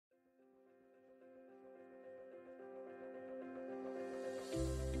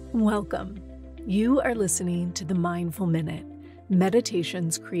Welcome. You are listening to the Mindful Minute,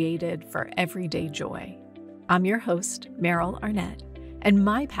 meditations created for everyday joy. I'm your host, Meryl Arnett, and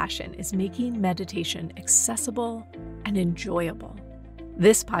my passion is making meditation accessible and enjoyable.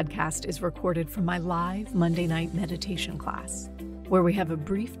 This podcast is recorded from my live Monday night meditation class, where we have a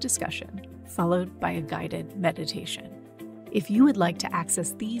brief discussion followed by a guided meditation. If you would like to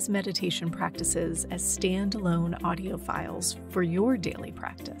access these meditation practices as standalone audio files for your daily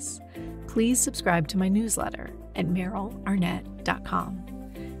practice, please subscribe to my newsletter at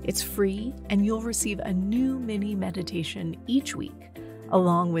merylarnett.com. It's free, and you'll receive a new mini meditation each week,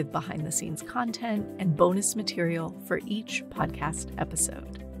 along with behind-the-scenes content and bonus material for each podcast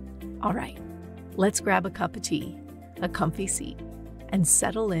episode. All right, let's grab a cup of tea, a comfy seat, and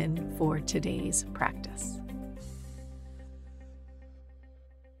settle in for today's practice.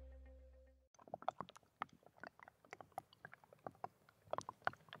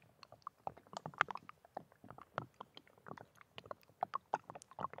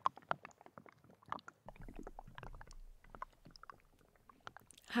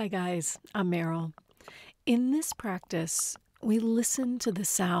 Hi guys, I'm Meryl. In this practice, we listen to the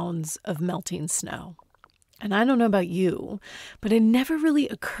sounds of melting snow. And I don't know about you, but it never really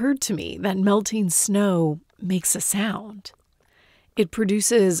occurred to me that melting snow makes a sound. It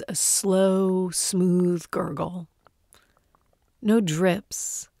produces a slow, smooth gurgle. No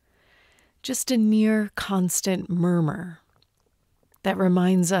drips, just a near constant murmur that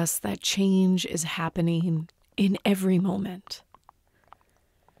reminds us that change is happening in every moment.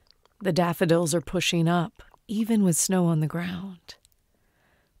 The daffodils are pushing up, even with snow on the ground.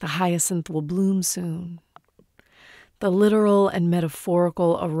 The hyacinth will bloom soon. The literal and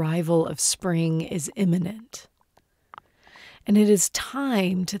metaphorical arrival of spring is imminent. And it is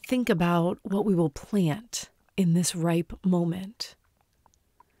time to think about what we will plant in this ripe moment.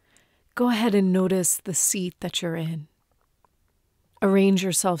 Go ahead and notice the seat that you're in. Arrange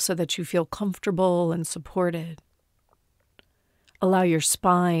yourself so that you feel comfortable and supported. Allow your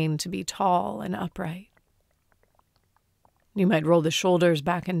spine to be tall and upright. You might roll the shoulders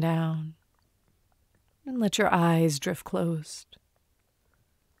back and down and let your eyes drift closed.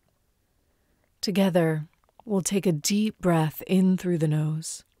 Together, we'll take a deep breath in through the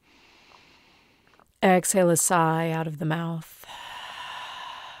nose. Exhale a sigh out of the mouth.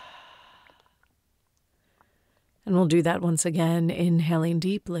 And we'll do that once again, inhaling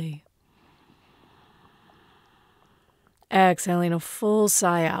deeply. Exhaling a full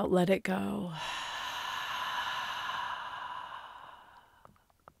sigh out, let it go.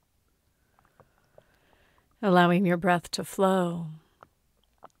 Allowing your breath to flow.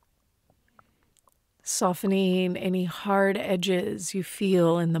 Softening any hard edges you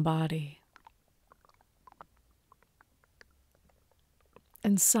feel in the body.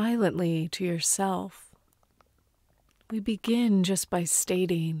 And silently to yourself, we begin just by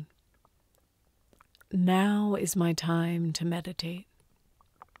stating, now is my time to meditate.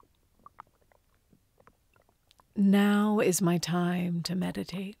 Now is my time to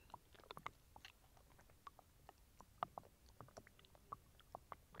meditate.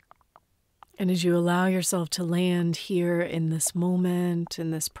 And as you allow yourself to land here in this moment,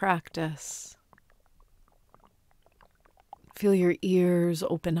 in this practice, feel your ears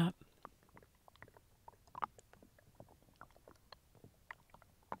open up.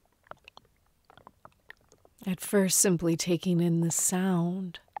 At first, simply taking in the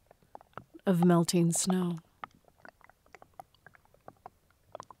sound of melting snow.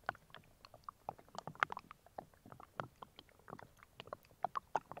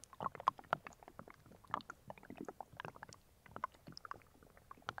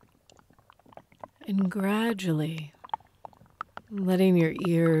 And gradually, letting your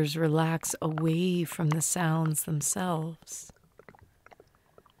ears relax away from the sounds themselves.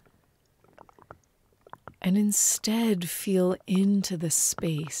 And instead feel into the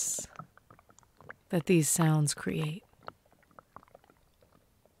space that these sounds create.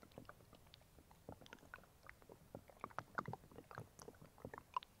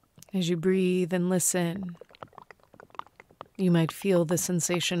 As you breathe and listen, you might feel the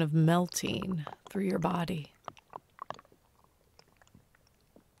sensation of melting through your body.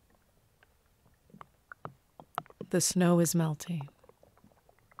 The snow is melting.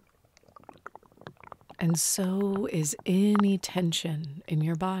 And so is any tension in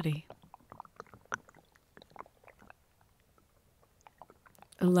your body.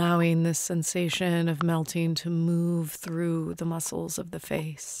 Allowing this sensation of melting to move through the muscles of the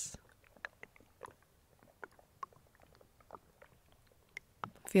face.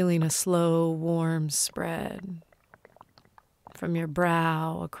 Feeling a slow, warm spread from your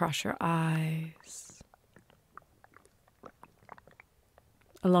brow across your eyes,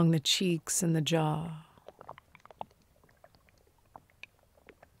 along the cheeks and the jaw,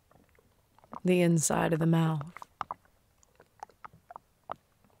 the inside of the mouth,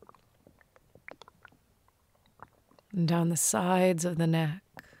 and down the sides of the neck,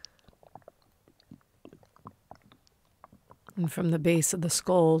 and from the base of the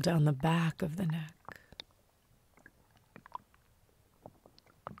skull down the back of the neck.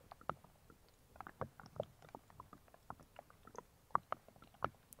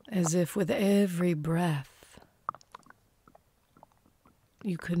 As if with every breath,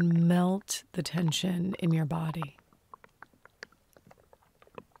 you could melt the tension in your body.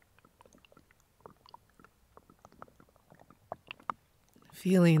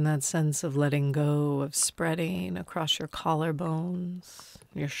 Feeling that sense of letting go, of spreading across your collarbones,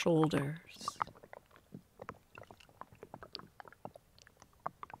 your shoulders.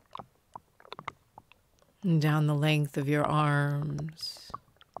 And down the length of your arms,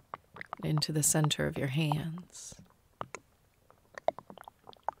 into the center of your hands.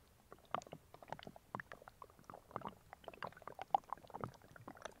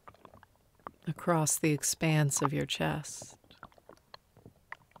 Across the expanse of your chest.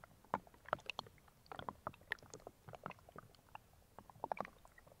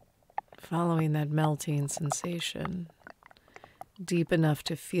 Following that melting sensation, deep enough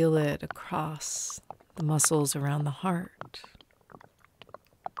to feel it across the muscles around the heart.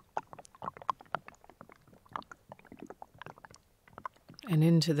 And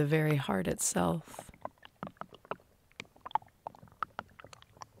into the very heart itself.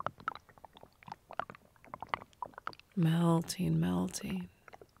 Melting, melting.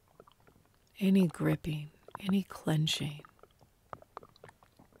 Any gripping, any clenching.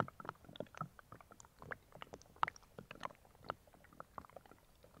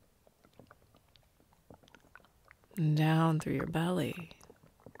 And down through your belly.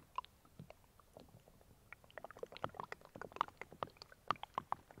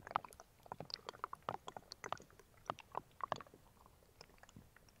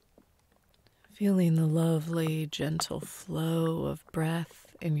 Feeling the lovely, gentle flow of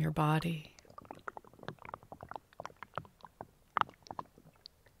breath in your body.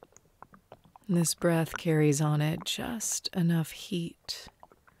 And this breath carries on it just enough heat,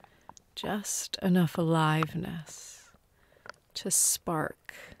 just enough aliveness to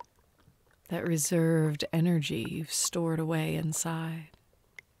spark that reserved energy you've stored away inside.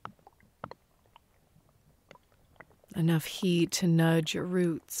 Enough heat to nudge your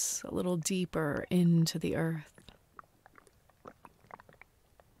roots a little deeper into the earth.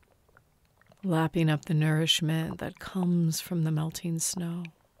 Lapping up the nourishment that comes from the melting snow.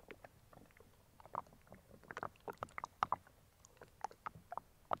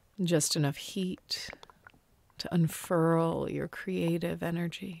 Just enough heat to unfurl your creative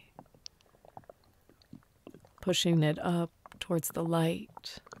energy. Pushing it up towards the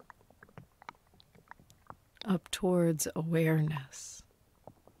light. Up towards awareness.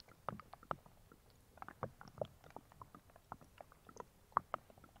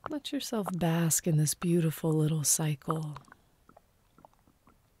 Let yourself bask in this beautiful little cycle.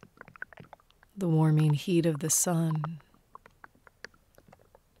 The warming heat of the sun.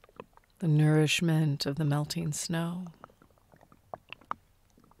 The nourishment of the melting snow.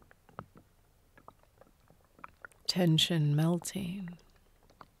 Tension melting.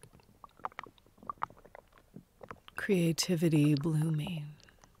 Creativity blooming.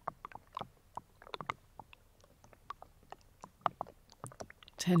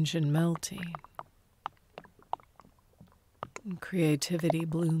 Tension melting. And creativity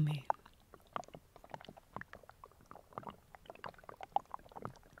blooming.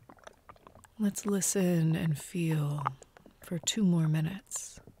 Let's listen and feel for 2 more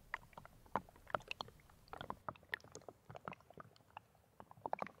minutes.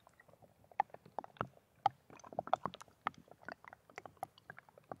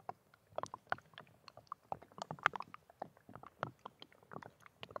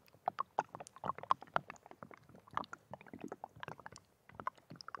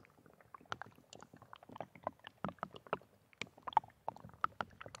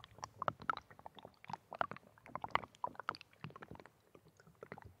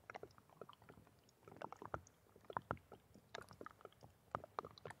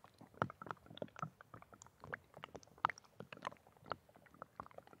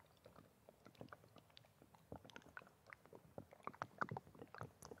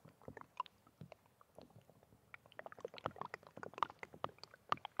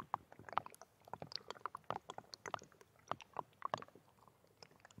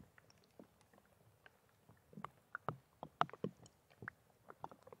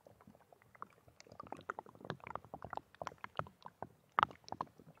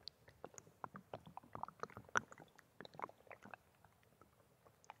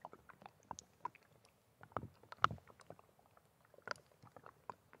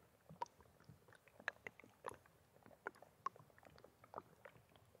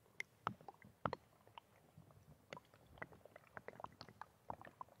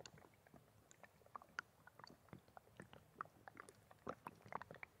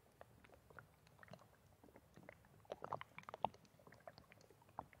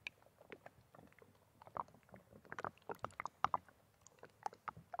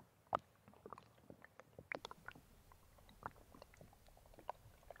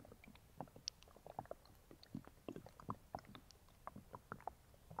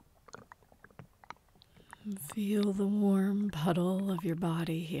 Feel the warm puddle of your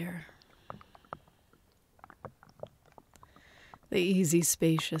body here. The easy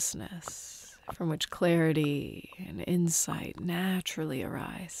spaciousness from which clarity and insight naturally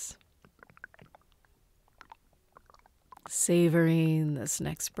arise. Savoring this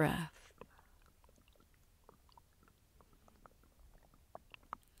next breath.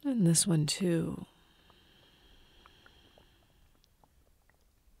 And this one too.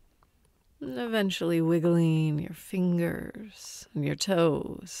 And eventually wiggling your fingers and your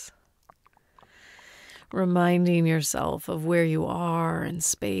toes. Reminding yourself of where you are in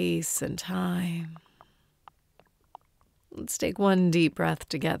space and time. Let's take one deep breath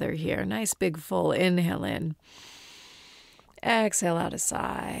together here. Nice big full inhale in. Exhale out a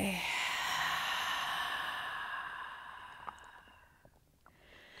sigh.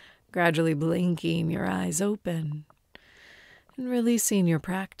 Gradually blinking your eyes open and releasing your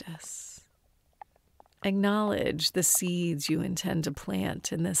practice. Acknowledge the seeds you intend to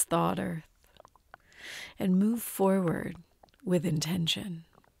plant in this thought earth and move forward with intention.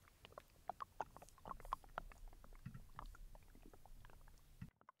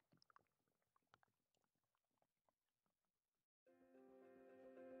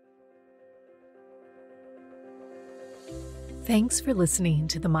 Thanks for listening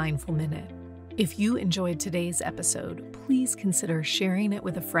to the Mindful Minute. If you enjoyed today's episode, please consider sharing it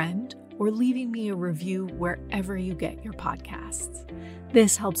with a friend or leaving me a review wherever you get your podcasts.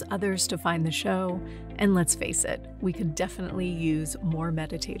 This helps others to find the show, and let's face it, we could definitely use more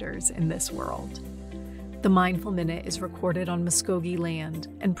meditators in this world. The Mindful Minute is recorded on Muskogee land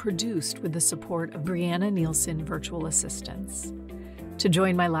and produced with the support of Brianna Nielsen Virtual Assistants. To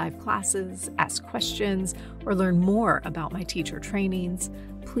join my live classes, ask questions, or learn more about my teacher trainings,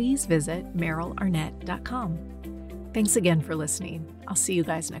 please visit merylarnett.com. Thanks again for listening. I'll see you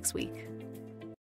guys next week.